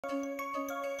We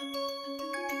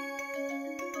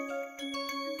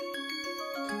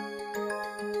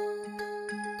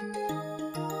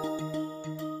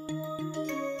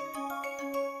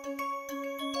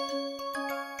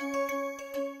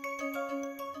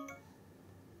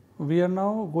are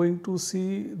now going to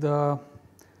see the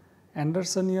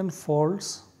Andersonian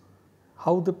faults,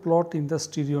 how they plot in the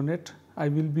stereo net. I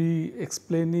will be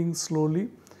explaining slowly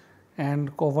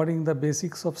and covering the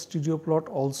basics of Stereoplot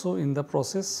also in the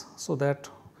process, so that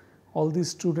all these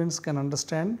students can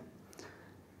understand.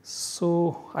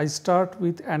 So, I start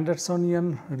with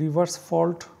Andersonian reverse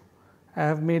fault. I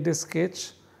have made a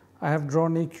sketch, I have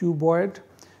drawn a cuboid,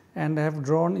 and I have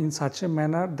drawn in such a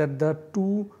manner that the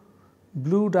two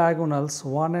blue diagonals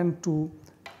 1 and 2,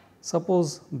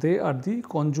 suppose they are the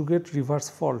conjugate reverse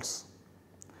faults.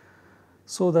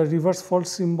 So, the reverse fault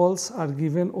symbols are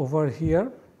given over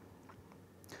here.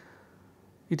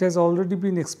 It has already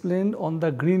been explained on the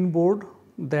green board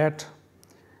that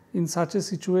in such a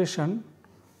situation,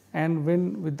 and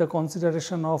when with the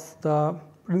consideration of the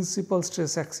principal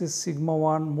stress axis sigma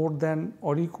 1 more than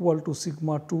or equal to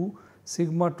sigma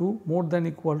 2 more than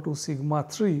equal to sigma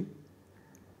 3,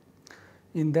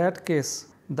 in that case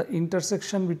the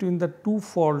intersection between the two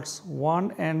faults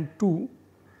 1 and 2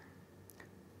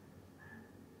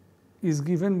 is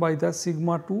given by the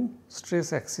sigma 2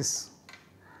 stress axis.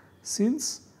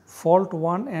 Since fault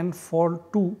 1 and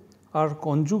fault 2 are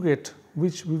conjugate,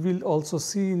 which we will also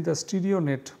see in the stereo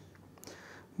net,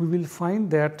 we will find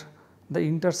that the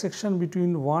intersection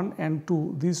between 1 and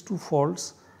 2, these two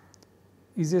faults,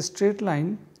 is a straight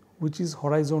line which is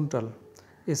horizontal.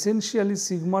 Essentially,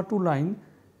 sigma 2 line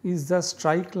is the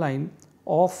strike line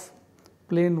of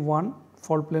plane 1,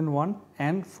 fault plane 1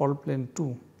 and fault plane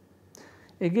 2.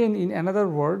 Again, in another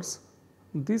words,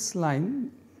 this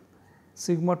line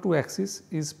sigma 2 axis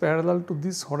is parallel to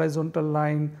this horizontal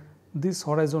line,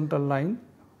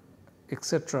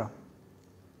 etc.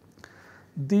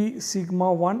 The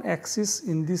sigma 1 axis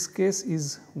in this case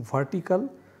is vertical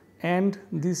and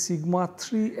the sigma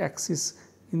 3 axis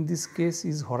in this case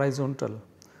is horizontal.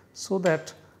 So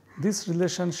that this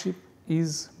relationship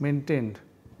is maintained.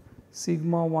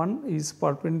 Sigma 1 is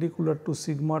perpendicular to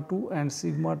sigma 2 and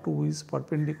sigma 2 is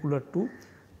perpendicular to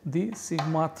the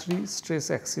sigma 3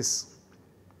 stress axis,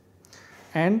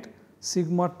 and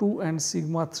sigma 2 and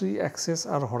sigma 3 axes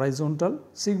are horizontal,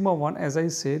 sigma 1 as I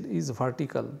said is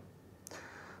vertical.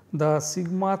 The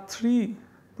sigma 3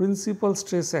 principal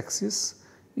stress axis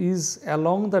is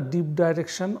along the dip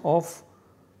direction of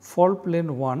fault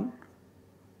plane 1,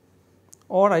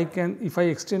 or I can, if I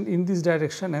extend in this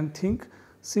direction and think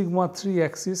sigma 3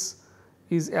 axis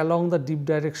is along the dip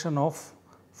direction of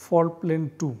fault plane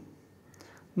 2.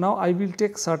 Now, I will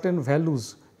take certain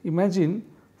values. Imagine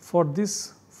for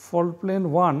this fault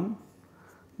plane 1,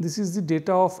 this is the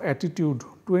data of attitude,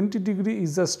 20 degree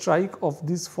is the strike of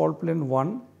this fault plane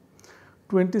 1,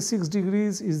 26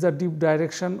 degrees is the dip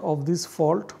direction of this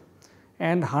fault,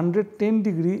 and 110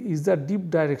 degree is the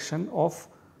dip direction of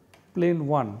plane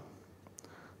 1.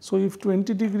 So, if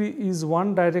 20 degree is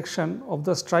one direction of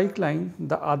the strike line,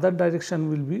 the other direction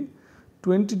will be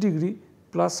 20 degree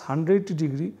plus 180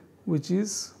 degree, which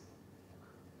is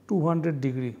 200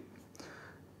 degree.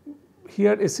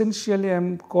 Here essentially I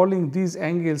am calling these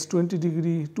angles 20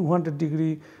 degree, 200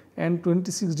 degree and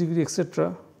 26 degree,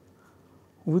 etc.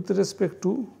 with respect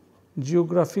to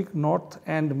geographic north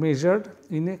and measured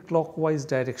in a clockwise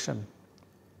direction.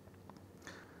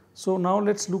 So, now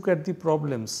let us look at the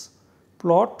problems.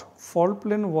 Plot fault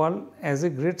plane 1 as a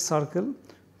great circle,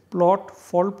 plot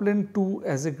fault plane 2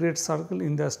 as a great circle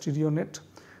in the stereo net,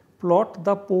 plot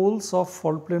the poles of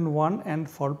fault plane 1 and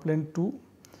fault plane 2,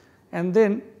 and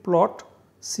then plot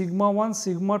sigma 1,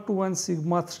 sigma 2 and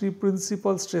sigma 3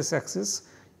 principal stress axis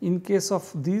in case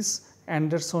of this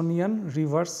Andersonian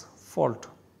reverse fault.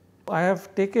 I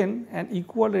have taken an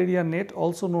equal area net,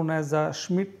 also known as the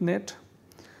Schmidt net,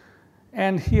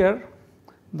 and here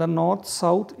the north,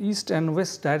 south, east and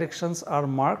west directions are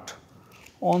marked.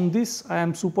 On this I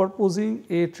am superposing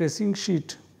a tracing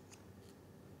sheet.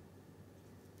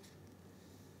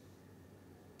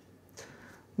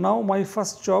 Now, my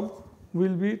first job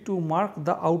will be to mark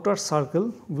the outer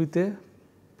circle with a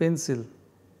pencil.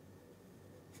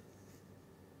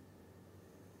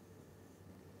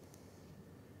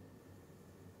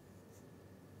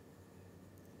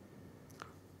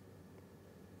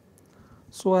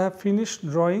 So, I have finished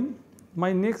drawing.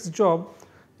 My next job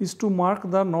is to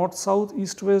mark the north, south,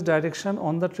 east, west direction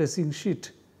on the tracing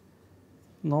sheet.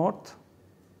 North,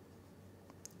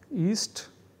 east,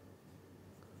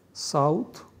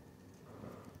 south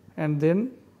and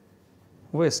then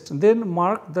west. Then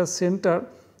mark the center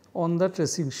on the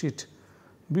tracing sheet.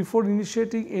 Before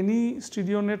initiating any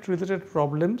StereoNet related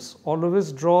problems,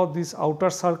 always draw this outer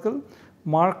circle,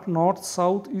 mark north,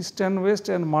 south, east and west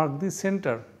and mark the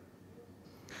center.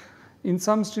 In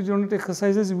some StereoNet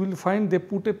exercises you will find they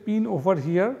put a pin over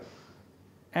here,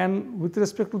 and with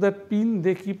respect to that pin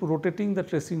they keep rotating the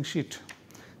tracing sheet.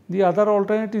 The other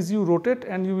alternate is you rotate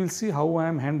and you will see how I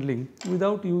am handling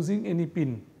without using any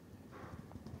pin.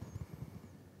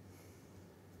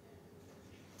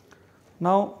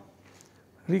 Now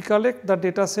recollect the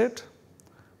data set.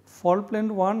 Fault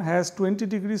plane 1 has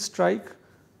 20° strike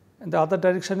and the other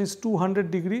direction is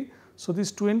 200°. So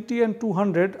this 20 and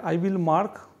 200 I will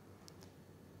mark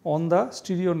on the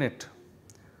StereoNet.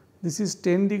 This is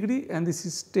 10° and this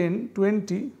is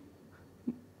 20,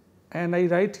 and I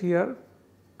write here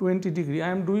 20°. I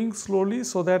am doing slowly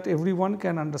so that everyone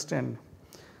can understand.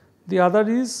 The other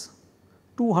is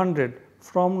 200,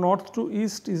 from north to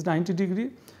east is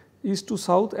 90°, east to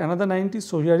south another 90,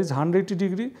 so here is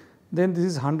 180°, then this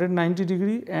is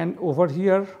 190°, and over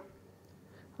here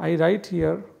I write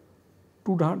here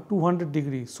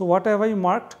 200°. So what have I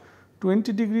marked?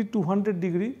 20°,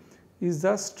 200° is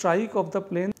the strike of the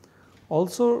plane.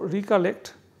 Also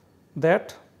recollect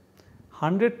that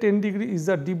 110° is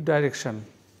the dip direction.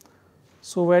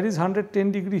 So where is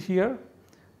 110° here?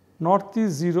 North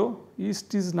is 0,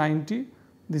 east is 90,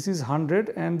 this is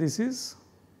 100 and this is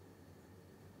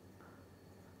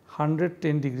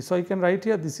 110°. So I can write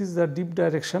here this is the dip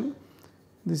direction,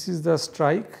 this is the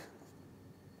strike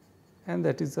and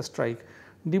that is the strike.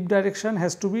 Dip direction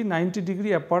has to be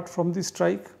 90° apart from the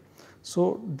strike.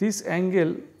 So this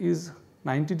angle is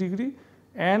 90°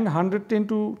 and 110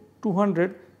 to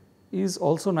 200 is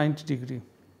also 90°.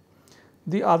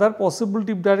 The other possible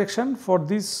dip direction for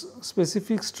this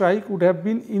specific strike would have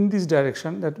been in this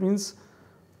direction, that means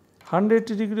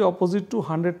 180° opposite to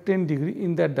 110°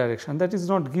 in that direction, that is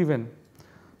not given.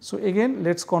 So again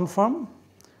let us confirm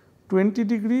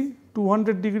 20°,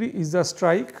 200° is the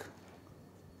strike,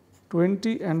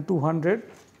 20 and 200,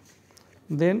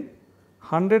 then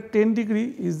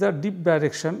 110° is the dip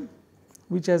direction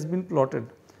which has been plotted.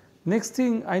 Next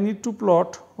thing I need to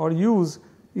plot or use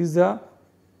is the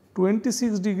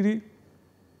 26°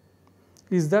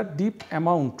 is the dip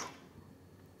amount.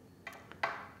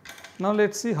 Now let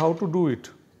us see how to do it.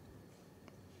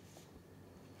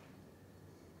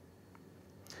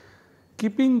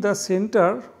 Keeping the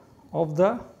center of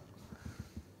the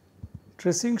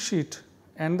tracing sheet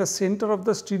and the center of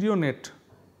the StereoNet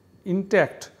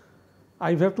intact,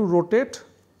 I have to rotate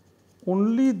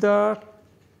only the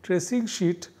tracing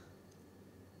sheet,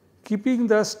 keeping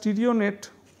the StereoNet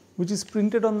which is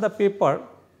printed on the paper,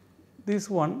 this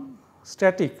one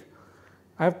static.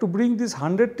 I have to bring this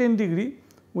 110°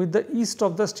 with the east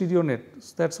of the StereoNet.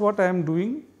 So that is what I am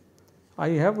doing, I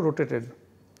have rotated.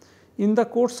 In the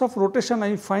course of rotation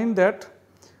I find that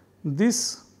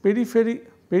this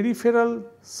peripheral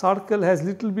circle has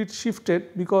little bit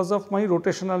shifted because of my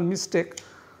rotational mistake.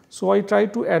 So I try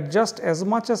to adjust as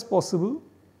much as possible.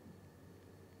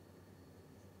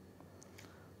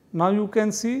 Now you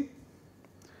can see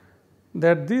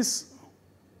that this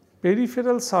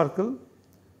peripheral circle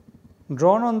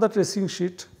drawn on the tracing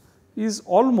sheet is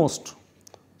almost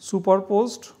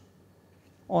superposed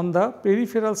on the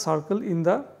peripheral circle in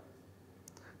the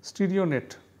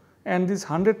StereoNet, and this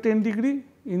 110°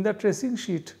 in the tracing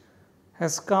sheet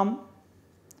has come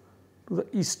to the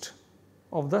east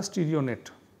of the StereoNet.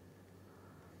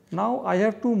 Now I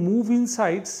have to move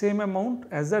inside same amount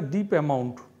as the dip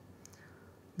amount.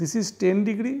 This is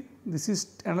 10°, this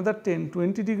is another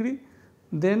 20°,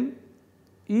 then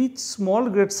each small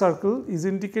great circle is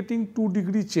indicating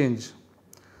 2° change.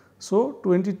 So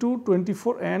 22,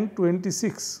 24 and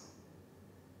 26.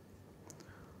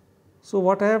 So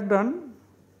what I have done,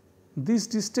 this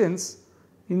distance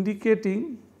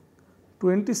indicating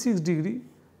 26°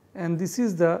 and this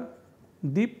is the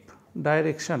dip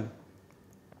direction.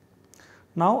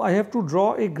 Now I have to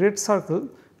draw a great circle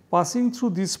passing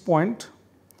through this point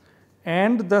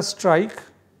and the strike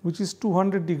which is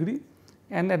 200°,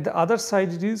 and at the other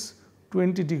side it is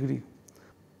 20°.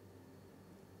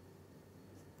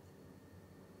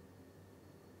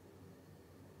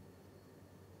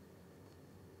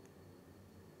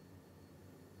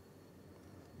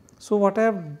 So what I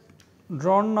have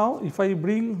drawn now, if I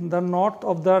bring the north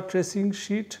of the tracing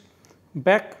sheet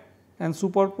back and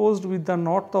superposed with the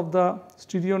north of the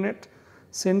StereoNet,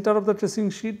 center of the tracing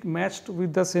sheet matched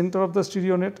with the center of the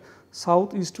StereoNet,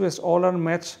 south, east, west all are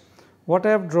matched. What I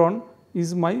have drawn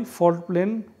is my fault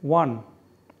plane 1.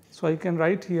 So I can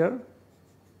write here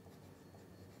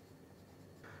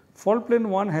fault plane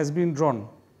 1 has been drawn.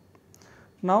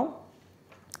 Now,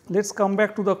 let us come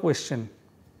back to the question.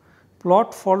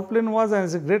 Plot fault plane was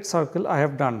as a great circle, I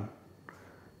have done.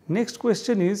 Next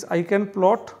question is, I can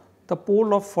plot the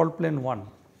pole of fault plane 1.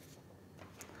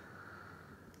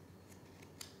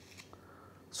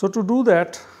 So, to do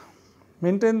that,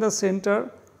 maintain the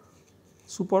center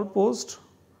superposed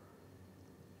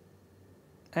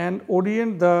and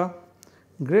orient the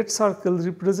great circle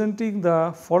representing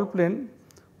the fault plane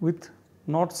with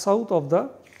north south of the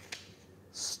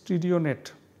stereo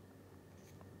net.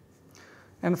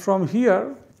 And from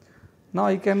here, now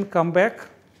I can come back.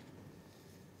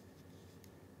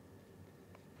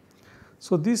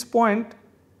 So, this point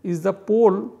is the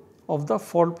pole of the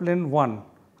fault plane 1.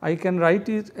 I can write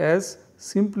it as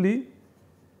simply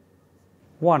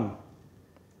 1.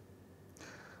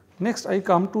 Next, I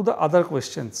come to the other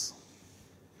questions.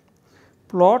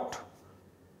 Plot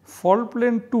fault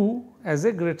plane 2 as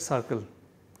a great circle.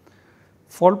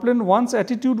 Fault plane 1's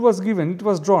attitude was given, it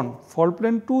was drawn. Fault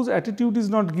plane 2's attitude is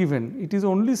not given. It is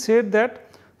only said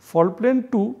that fault plane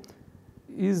 2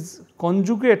 is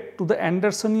conjugate to the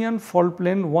Andersonian fault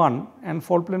plane 1 and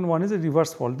fault plane 1 is a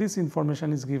reverse fault. This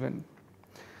information is given.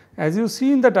 As you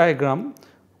see in the diagram,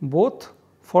 both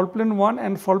fault plane 1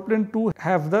 and fault plane 2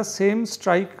 have the same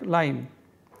strike line.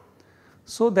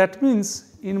 So, that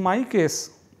means in my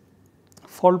case,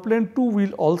 fault plane 2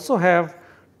 will also have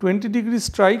 20 degree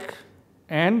strike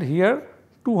and here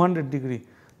 200 degree.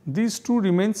 These two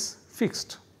remains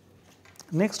fixed.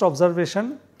 Next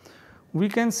observation, we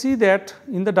can see that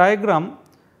in the diagram,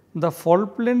 the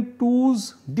fault plane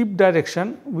 2's dip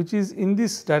direction, which is in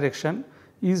this direction,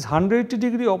 is 180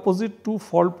 degree opposite to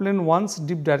fault plane 1's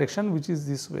dip direction, which is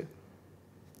this way.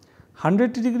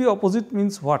 180 degree opposite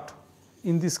means what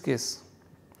in this case?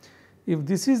 If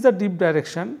this is the dip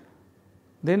direction,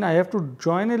 then I have to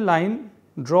join a line,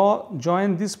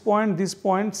 join this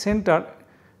point, center,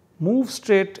 move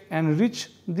straight and reach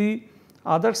the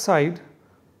other side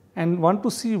and want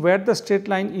to see where the straight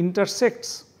line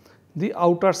intersects the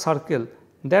outer circle.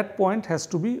 That point has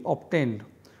to be obtained,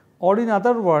 or in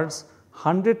other words,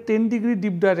 110 degree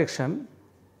dip direction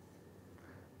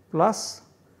plus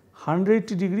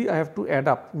 180 degree I have to add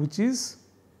up, which is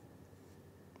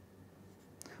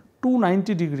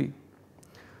 290 degree.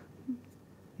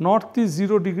 North is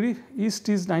 0 degree, east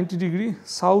is 90 degree,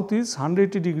 south is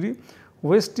 180 degree,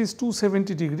 west is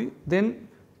 270 degree, then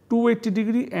 280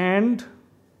 degree and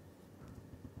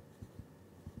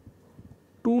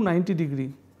 290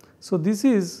 degree. So, this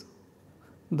is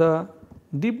the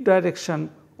dip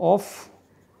direction of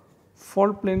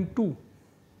fault plane 2.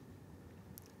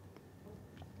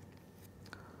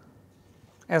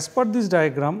 As per this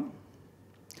diagram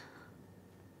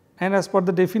and as per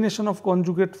the definition of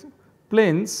conjugate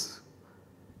planes,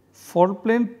 fault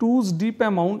plane 2's dip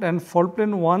amount and fault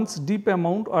plane 1's dip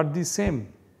amount are the same.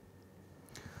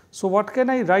 So, what can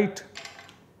I write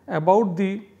about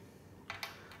the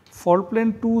fault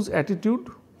plane 2's attitude?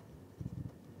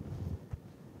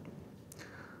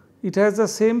 It has the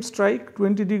same strike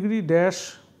 20 degree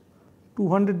dash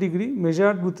 200 degree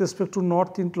measured with respect to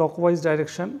north in clockwise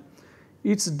direction.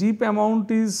 Its dip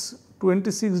amount is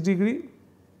 26 degree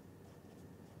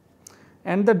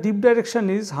and the dip direction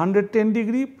is 110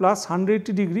 degree plus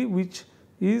 180 degree, which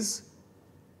is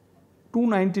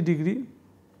 290 degree.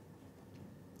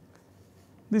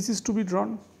 This is to be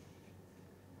drawn.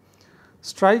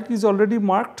 Strike is already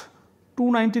marked,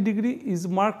 290 degree is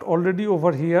marked already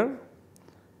over here.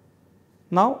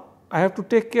 Now, I have to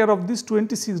take care of this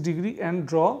 26 degree and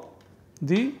draw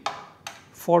the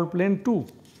fault plane 2.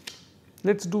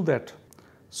 Let us do that.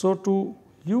 So, to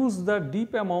use the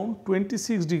dip amount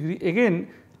 26 degree, again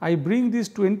I bring this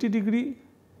 20 degree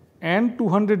and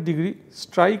 200 degree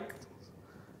strike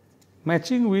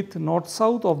matching with north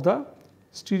south of the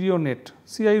stereo net.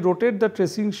 See, I rotate the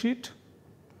tracing sheet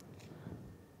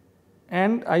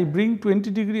and I bring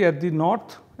 20 degree at the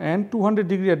north and 200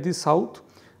 degree at the south.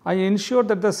 I ensure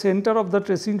that the center of the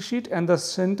tracing sheet and the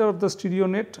center of the stereo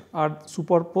net are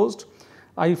superposed.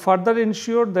 I further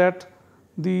ensure that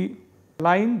the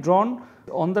line drawn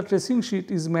on the tracing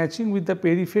sheet is matching with the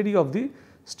periphery of the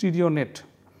stereo net.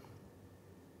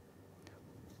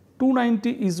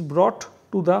 290 is brought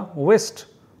to the west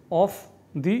of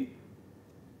the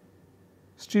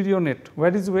stereo net.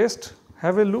 Where is west?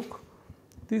 Have a look.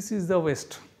 This is the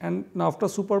west, and now after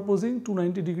superposing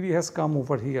 290 degree has come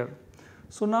over here.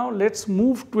 So, now let us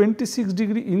move 26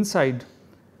 degree inside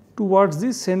towards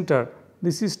the center.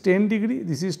 This is 10 degree,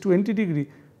 this is 20 degree,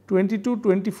 22,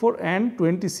 24 and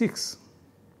 26.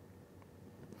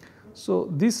 So,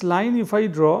 this line if I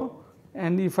draw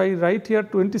and if I write here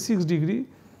 26 degree,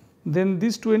 then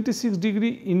this 26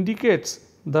 degree indicates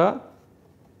the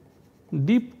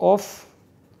dip of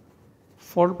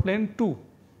fault plane 2.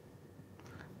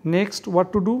 Next,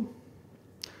 what to do?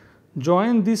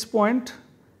 Join this point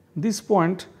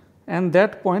and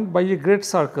that point by a great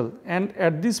circle, and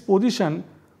at this position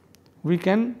we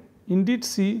can indeed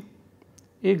see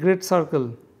a great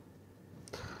circle.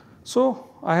 So,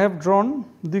 I have drawn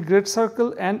the great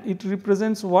circle and it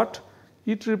represents what?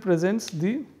 It represents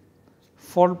the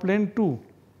fault plane 2.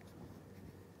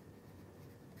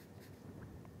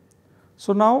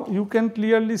 So, now you can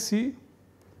clearly see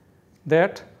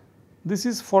that this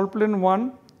is fault plane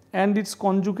 1 and its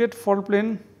conjugate fault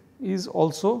plane is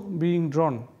also being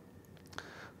drawn.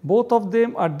 Both of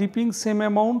them are dipping same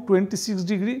amount 26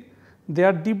 degree.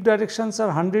 Their dip directions are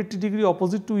 180 degree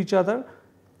opposite to each other.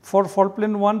 For fault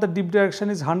plane 1 the dip direction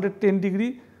is 110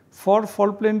 degree, for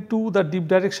fault plane 2 the dip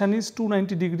direction is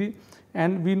 290 degree,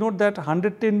 and we know that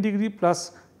 110 degree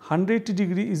plus 180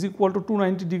 degree is equal to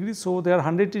 290 degree. So, they are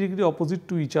 180 degree opposite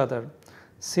to each other.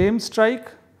 Same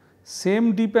strike,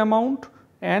 same dip amount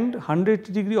and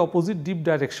 180 degree opposite dip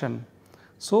direction.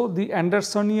 So, the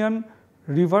Andersonian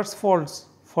reverse faults,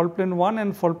 fault plane 1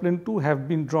 and fault plane 2 have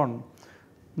been drawn.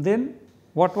 Then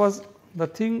what was the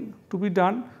thing to be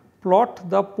done? Plot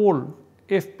the pole.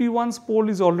 FP1's pole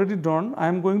is already drawn. I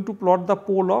am going to plot the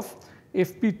pole of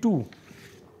FP2.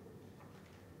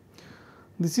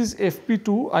 This is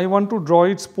FP2. I want to draw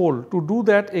its pole. To do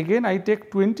that, again I take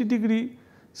 20 degree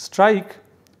strike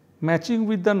matching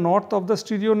with the north of the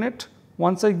stereo net.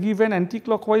 Once I give an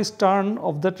anti-clockwise turn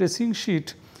of the tracing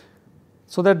sheet,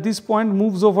 so that this point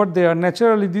moves over there.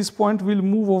 Naturally, this point will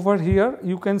move over here.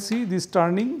 You can see this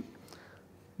turning.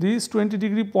 This 20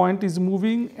 degree point is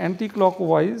moving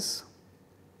anti-clockwise,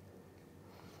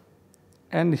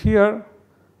 and here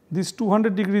this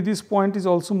 200 degree, this point is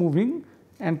also moving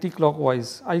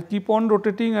anti-clockwise. I keep on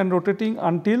rotating and rotating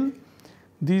until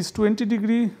this 20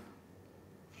 degree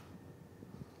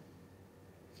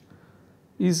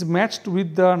is matched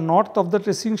with the north of the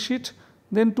tracing sheet.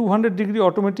 Then 200 degree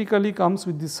automatically comes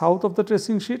with the south of the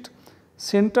tracing sheet.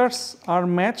 Centers are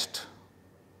matched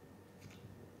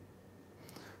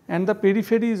and the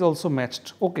periphery is also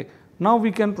matched. Okay. Now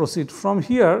we can proceed. From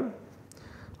here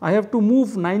I have to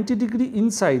move 90 degree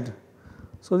inside.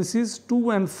 So, this is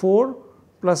 2 and 4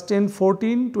 plus 10,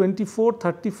 14, 24,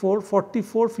 34,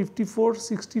 44, 54,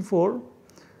 64,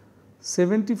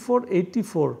 74,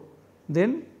 84,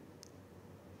 then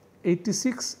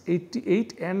 86,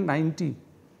 88 and 90.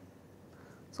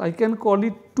 So, I can call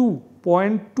it 2.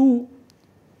 Point 2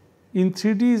 in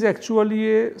 3D is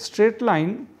actually a straight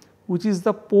line which is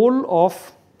the pole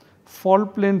of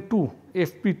fault plane 2,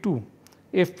 FP2.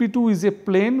 FP2 is a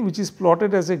plane which is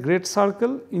plotted as a great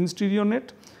circle in stereo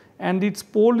net, and its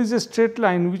pole is a straight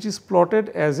line which is plotted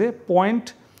as a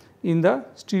point in the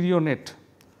stereo net.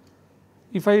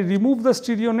 If I remove the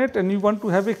stereo net and you want to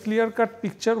have a clear cut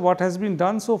picture what has been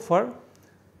done so far,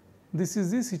 this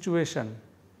is the situation.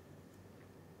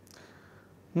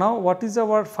 Now, what is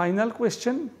our final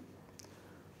question?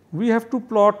 We have to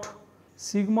plot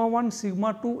sigma 1,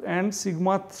 sigma 2 and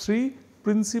sigma 3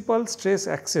 principal stress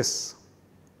axis,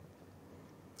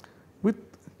 with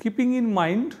keeping in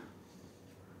mind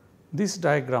this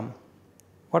diagram.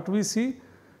 What we see,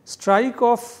 strike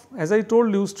of, as I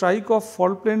told you, strike of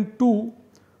fault plane 2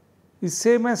 is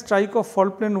same as strike of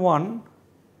fault plane 1,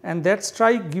 and that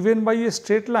strike given by a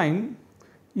straight line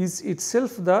is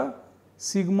itself the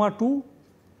sigma 2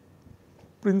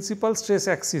 principal stress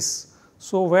axis.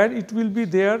 So, where it will be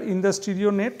there in the stereo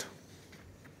net,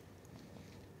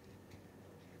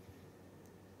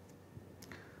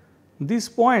 this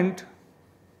point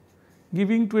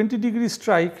giving 20 degree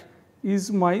strike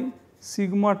is my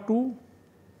sigma 2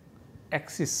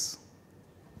 axis.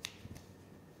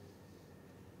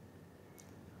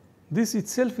 This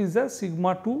itself is the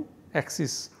sigma 2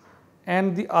 axis,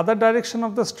 and the other direction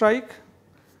of the strike,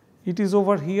 it is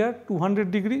over here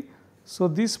 200 degree. So,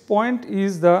 this point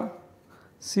is the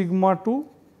sigma 2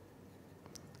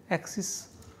 axis.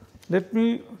 Let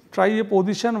me try a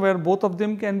position where both of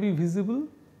them can be visible.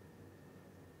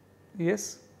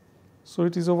 Yes. So,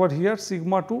 it is over here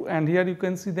sigma 2, and here you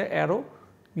can see the arrow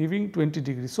giving 20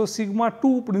 degrees. So, sigma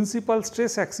 2 principal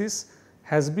stress axis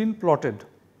has been plotted.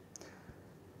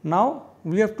 Now,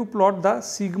 we have to plot the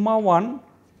sigma 1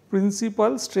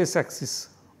 principal stress axis.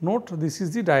 Note, this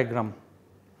is the diagram.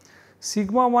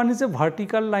 Sigma 1 is a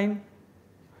vertical line,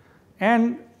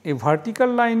 and a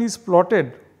vertical line is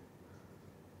plotted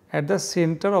at the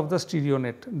center of the stereo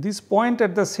net. This point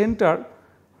at the center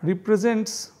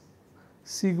represents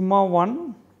sigma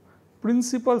 1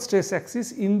 principal stress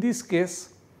axis, in this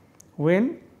case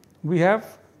when we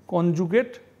have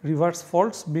conjugate reverse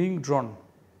faults being drawn.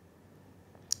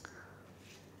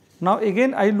 Now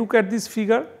again I look at this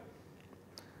figure,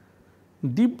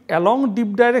 along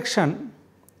dip direction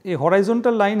a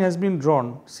horizontal line has been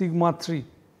drawn, sigma 3.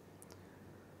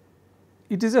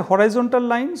 It is a horizontal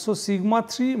line, so sigma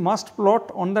 3 must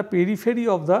plot on the periphery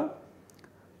of the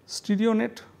stereo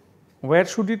net. Where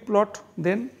should it plot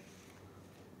then?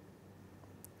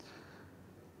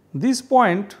 This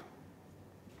point,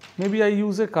 maybe I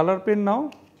use a color pen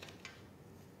now.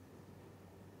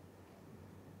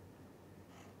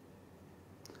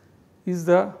 Is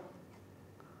the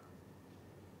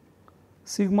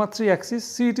sigma 3 axis.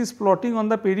 See, it is plotting on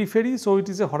the periphery, so it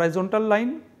is a horizontal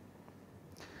line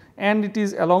and it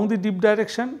is along the dip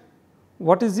direction.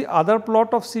 What is the other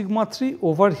plot of sigma 3?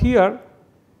 Over here,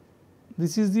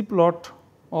 this is the plot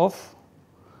of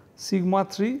sigma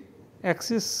 3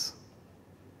 axis.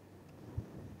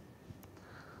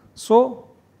 So,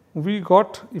 we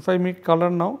got, if I make color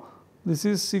now, this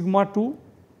is sigma 2,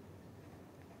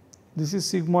 this is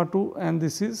sigma 2 and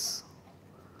this is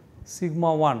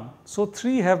sigma 1. So,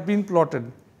 3 have been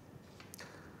plotted.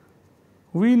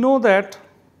 We know that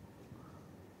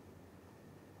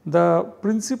the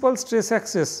principal stress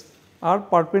axes are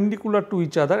perpendicular to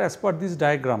each other as per this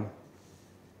diagram.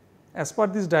 As per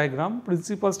this diagram,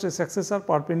 principal stress axes are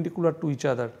perpendicular to each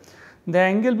other. The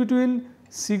angle between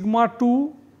sigma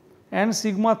 2 and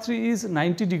sigma 3 is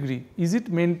 90 degree. Is it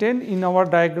maintained in our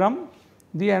diagram?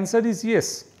 The answer is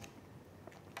yes.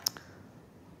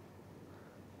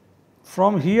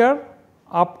 From here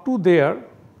up to there,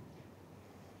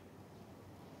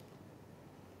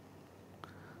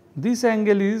 this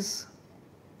angle is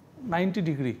 90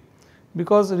 degree,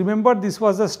 because remember this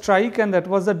was the strike and that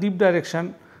was the dip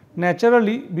direction.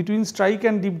 Naturally, between strike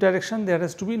and dip direction there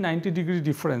has to be 90 degree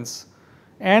difference.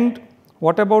 And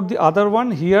what about the other one?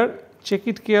 Here, check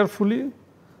it carefully,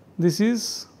 this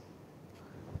is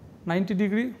 90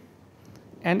 degree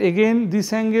and again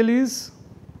this angle is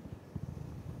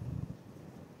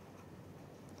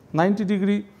 90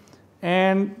 degree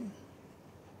and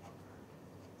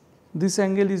this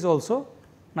angle is also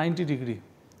 90 degree.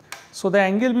 So, the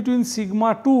angle between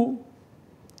sigma 2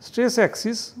 stress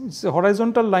axis, which is a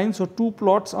horizontal line, so 2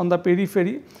 plots on the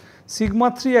periphery,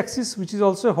 sigma 3 axis, which is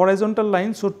also a horizontal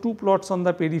line, so 2 plots on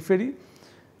the periphery,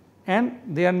 and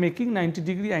they are making 90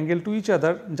 degree angle to each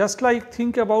other. Just like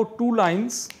think about 2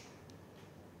 lines,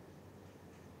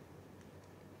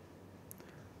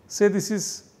 say this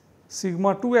is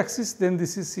sigma 2 axis, then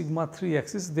this is sigma 3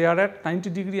 axis, they are at 90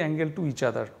 degree angle to each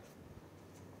other.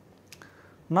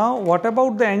 Now, what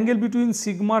about the angle between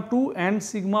sigma 2 and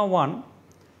sigma 1?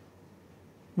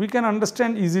 We can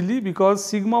understand easily, because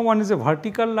sigma 1 is a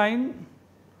vertical line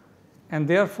and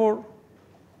therefore,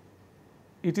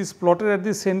 it is plotted at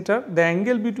the center. The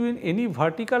angle between any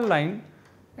vertical line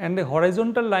and a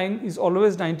horizontal line is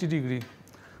always 90 degree.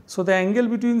 So, the angle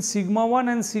between sigma 1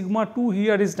 and sigma 2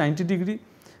 here is 90 degree.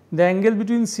 The angle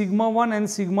between sigma 1 and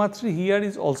sigma 3 here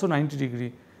is also 90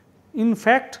 degree. In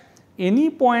fact, any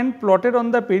point plotted on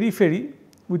the periphery,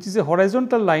 which is a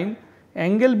horizontal line,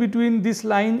 angle between this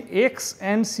line x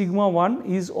and sigma 1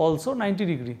 is also 90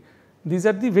 degree. These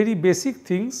are the very basic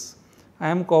things I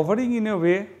am covering in a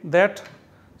way that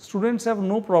students have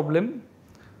no problem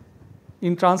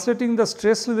in translating the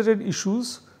stress related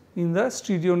issues in the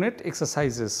stereo net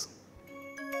exercises.